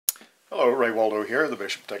Hello, Ray Waldo here, the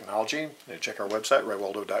Bishop of Technology. Check our website,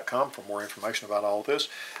 raywaldo.com, for more information about all this.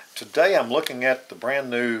 Today I'm looking at the brand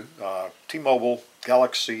new T-Mobile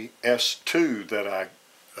Galaxy S2 that I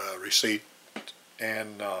received.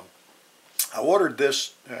 And I ordered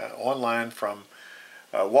this online from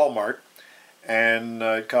Walmart, and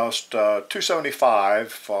it cost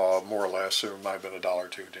 $275 more or less. There might have been $1 or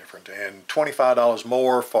 $2 different, and $25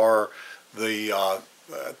 more for the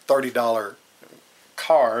 $30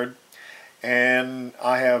 card. And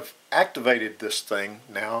I have activated this thing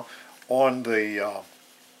now on the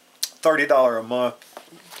 $30 a month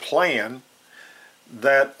plan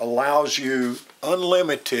that allows you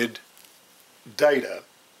unlimited data.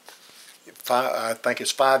 I think it's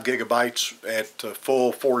 5 gigabytes at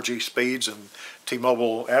full 4G speeds, and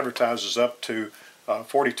T-Mobile advertises up to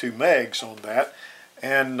 42 megs on that.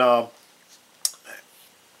 And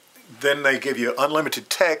then they give you unlimited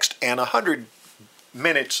text and 100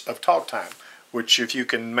 minutes of talk time, which if you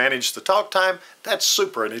can manage the talk time, that's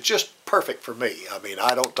super, and it's just perfect for me. I mean,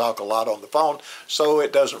 I don't talk a lot on the phone, so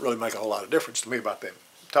it doesn't really make a whole lot of difference to me about the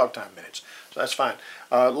talk time minutes. So that's fine.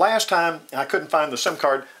 Last time I couldn't find the SIM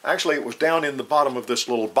card. Actually, it was down in the bottom of this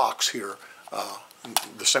little box here.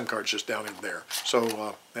 The SIM card's just down in there.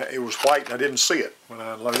 So it was white and I didn't see it. When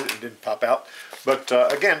I unloaded it, it didn't pop out. But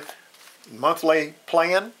again, monthly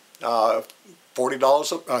plan,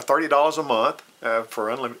 $30 a month for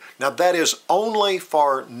unlimited. Now that is only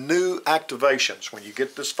for new activations. When you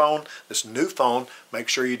get this phone, this new phone, make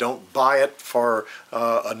sure you don't buy it for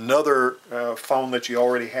another phone that you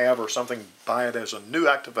already have or something. Buy it as a new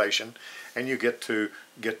activation, and you get to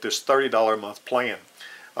get this $30 a month plan.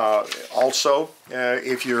 Also,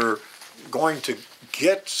 if you're going to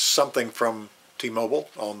get something from T-Mobile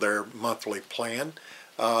on their monthly plan,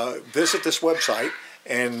 visit this website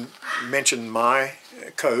and mention my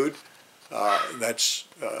code. That's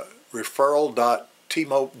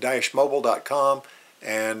referral.tmobile-mobile.com,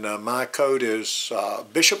 and my code is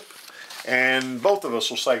Bishop, and both of us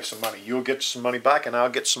will save some money. You'll get some money back, and I'll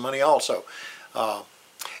get some money also.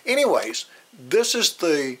 Anyways, this is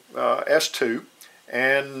the S2,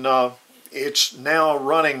 and it's now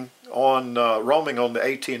running on roaming on the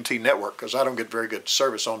AT&T network, because I don't get very good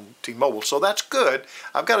service on T-Mobile, so that's good.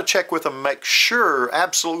 I've got to check with them, make sure,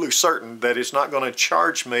 absolutely certain, that it's not going to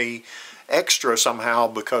charge me extra somehow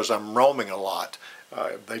because I'm roaming a lot.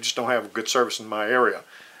 They just don't have good service in my area.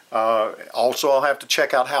 Also, I'll have to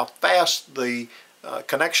check out how fast the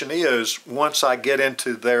connection is once I get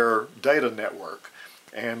into their data network.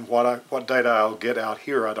 And what data I'll get out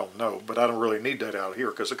here, I don't know, but I don't really need data out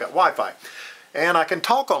here because I've got Wi-Fi. And I can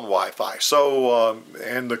talk on Wi-Fi, so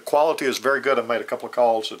and the quality is very good. I made a couple of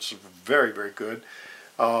calls. It's very, very good.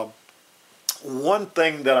 One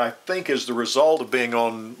thing that I think is the result of being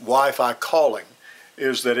on Wi-Fi calling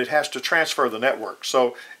is that it has to transfer the network.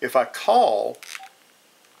 So if I call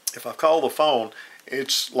the phone,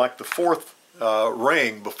 it's like the fourth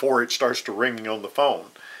ring before it starts to ring on the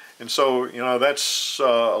phone. And so, you know, that's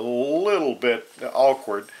a little bit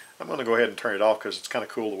awkward. I'm going to go ahead and turn it off because it's kind of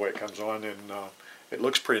cool the way it comes on, and it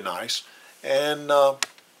looks pretty nice. And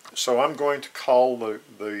so I'm going to call the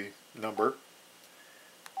number.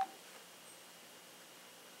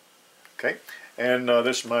 Okay, and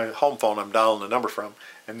this is my home phone I'm dialing the number from.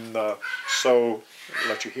 And so I'll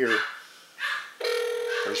let you hear.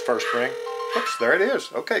 There's first ring. Oops, there it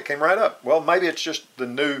is. Okay, it came right up. Well, maybe it's just the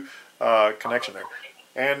new connection there.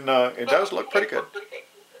 And it does look pretty good.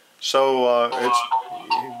 So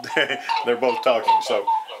they're both talking, so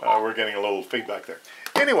we're getting a little feedback there.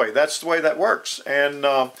 Anyway, that's the way that works. And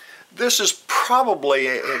this is probably,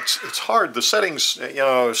 it's hard. The settings, you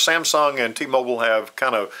know, Samsung and T-Mobile have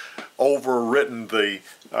kind of overwritten the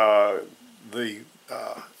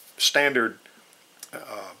standard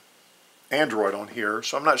Android on here.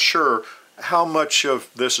 So I'm not sure how much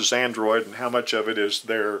of this is Android and how much of it is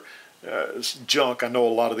their junk. I know a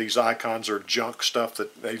lot of these icons are junk stuff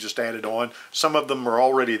that they just added on. Some of them are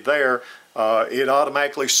already there. It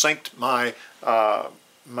automatically synced my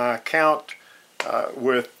my account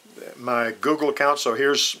with my Google account. So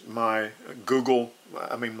here's my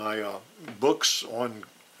my books on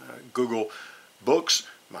Google Books.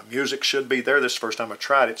 My music should be there. This is the first time I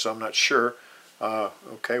tried it, so I'm not sure.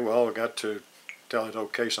 Okay, well, I got to tell it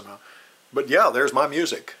okay somehow. But yeah, there's my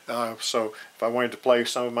music. So if I wanted to play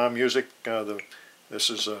some of my music, this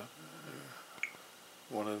is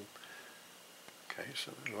one of. Okay,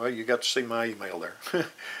 so well, you got to see my email there.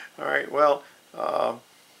 All right, well.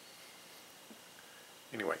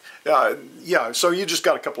 Anyway, yeah. So you just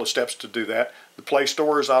got a couple of steps to do that. The Play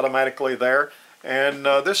Store is automatically there, and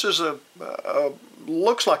this is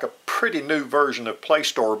looks like a pretty new version of Play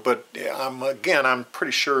Store, but I'm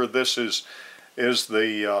pretty sure this is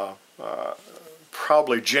the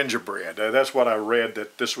probably gingerbread. That's what I read,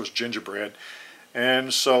 that this was gingerbread,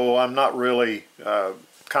 and so I'm not really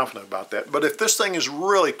confident about that. But if this thing is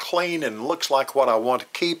really clean and looks like what I want to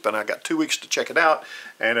keep, and I got 2 weeks to check it out,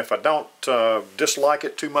 and if I don't dislike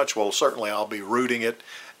it too much, well, certainly I'll be rooting it,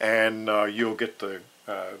 and you'll get the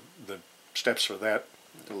steps for that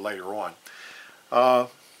later on.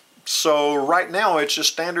 So right now it's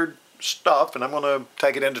just standard stuff, and I'm going to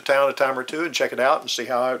take it into town a time or two and check it out and see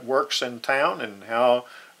how it works in town and how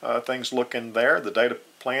things look in there, the data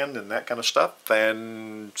plan and that kind of stuff.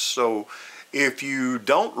 And so if you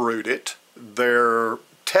don't root it, their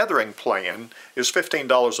tethering plan is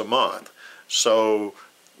 $15 a month. So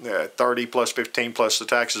 30 plus 15 plus the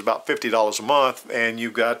tax is about $50 a month, and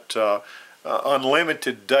you've got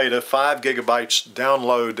unlimited data, 5 gigabytes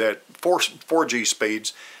download at 4G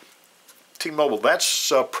speeds. T-Mobile, that's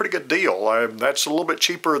a pretty good deal. That's a little bit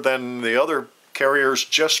cheaper than the other carriers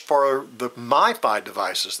just for the MiFi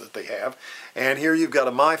devices that they have. And here you've got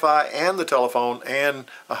a MiFi and the telephone and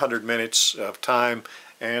 100 minutes of time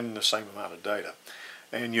and the same amount of data.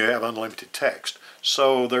 And you have unlimited text.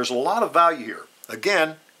 So there's a lot of value here.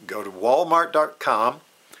 Again, go to walmart.com,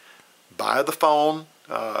 buy the phone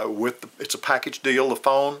it's a package deal, the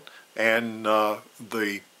phone and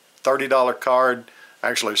the $30 card.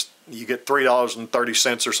 Actually, you get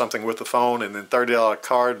 $3.30 or something with the phone, and then $30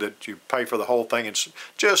 card that you pay for the whole thing. It's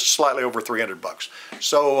just slightly over 300 bucks.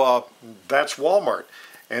 So that's Walmart,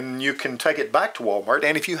 and you can take it back to Walmart.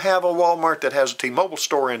 And if you have a Walmart that has a T-Mobile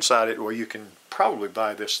store inside it, well, you can probably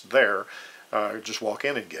buy this there. Just walk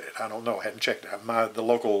in and get it. I don't know. I hadn't checked it out. The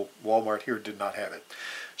local Walmart here did not have it.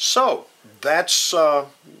 So that's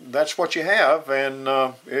what you have, and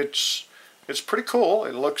it's pretty cool.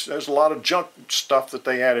 There's a lot of junk stuff that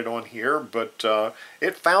they added on here, but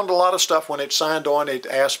it found a lot of stuff when it signed on. It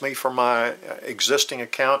asked me for my existing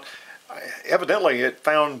account. Evidently, it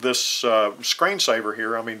found this screensaver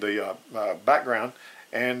here, the background,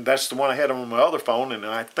 and that's the one I had on my other phone, and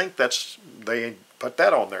I think they put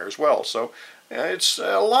that on there as well. So it's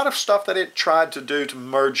a lot of stuff that it tried to do to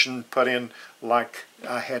merge and put in like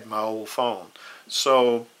I had my old phone.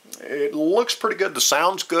 So it looks pretty good. The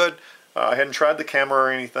sound's good. I hadn't tried the camera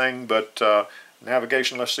or anything, but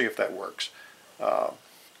navigation, let's see if that works. Okay,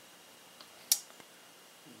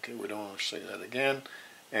 we don't want to say that again.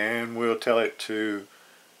 And we'll tell it to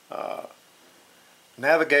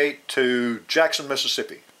navigate to Jackson,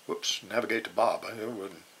 Mississippi. Whoops, navigate to Bob. I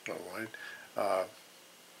wouldn't know why.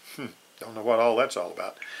 Don't know what all that's all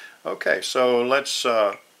about. Okay, so let's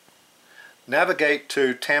navigate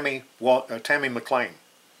to Tammy McLean.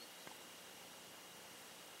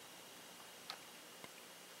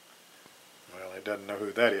 It doesn't know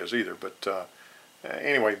who that is either, but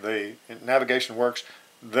anyway, the navigation works.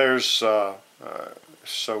 There's so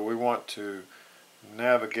we want to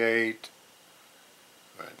navigate.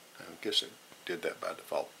 I guess it did that by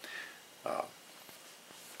default.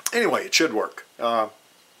 Anyway, it should work. I'm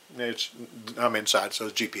inside, so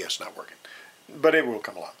the GPS not working, but it will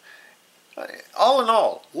come along. All in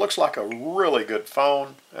all, looks like a really good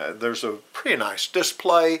phone. There's a pretty nice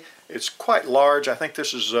display. It's quite large. I think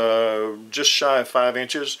this is just shy of 5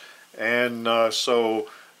 inches, and so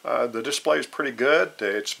the display is pretty good.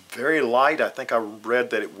 It's very light. I think I read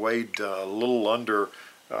that it weighed a little under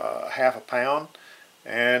half a pound,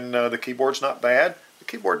 and the keyboard's not bad. The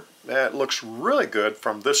keyboard looks really good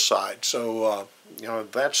from this side. So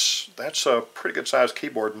that's a pretty good sized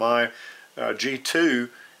keyboard. My G2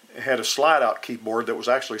 had a slide-out keyboard that was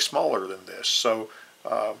actually smaller than this. So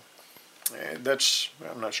I'm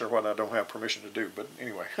not sure what I don't have permission to do, but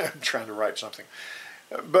anyway, I'm trying to write something.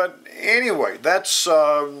 But anyway, that's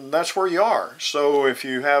where you are. So if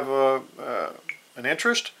you have an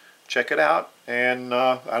interest, check it out. And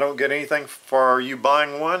I don't get anything for you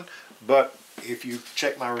buying one, but if you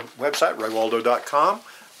check my website, raywaldo.com,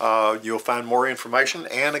 you'll find more information.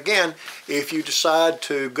 And again, if you decide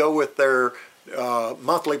to go with their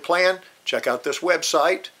monthly plan, check out this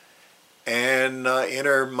website and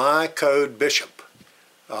enter my code BISHOP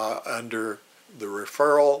under the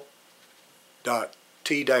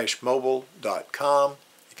referral.t-mobile.com.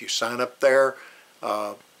 If you sign up there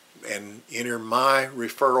and enter my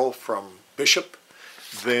referral from Bishop,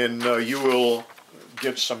 then you will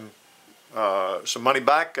get some money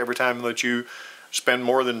back every time that you spend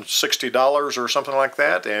more than $60 or something like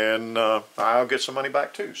that, and I'll get some money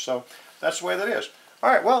back too. So that's the way that is.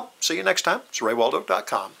 All right, well, see you next time. It's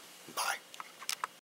raywaldo.com.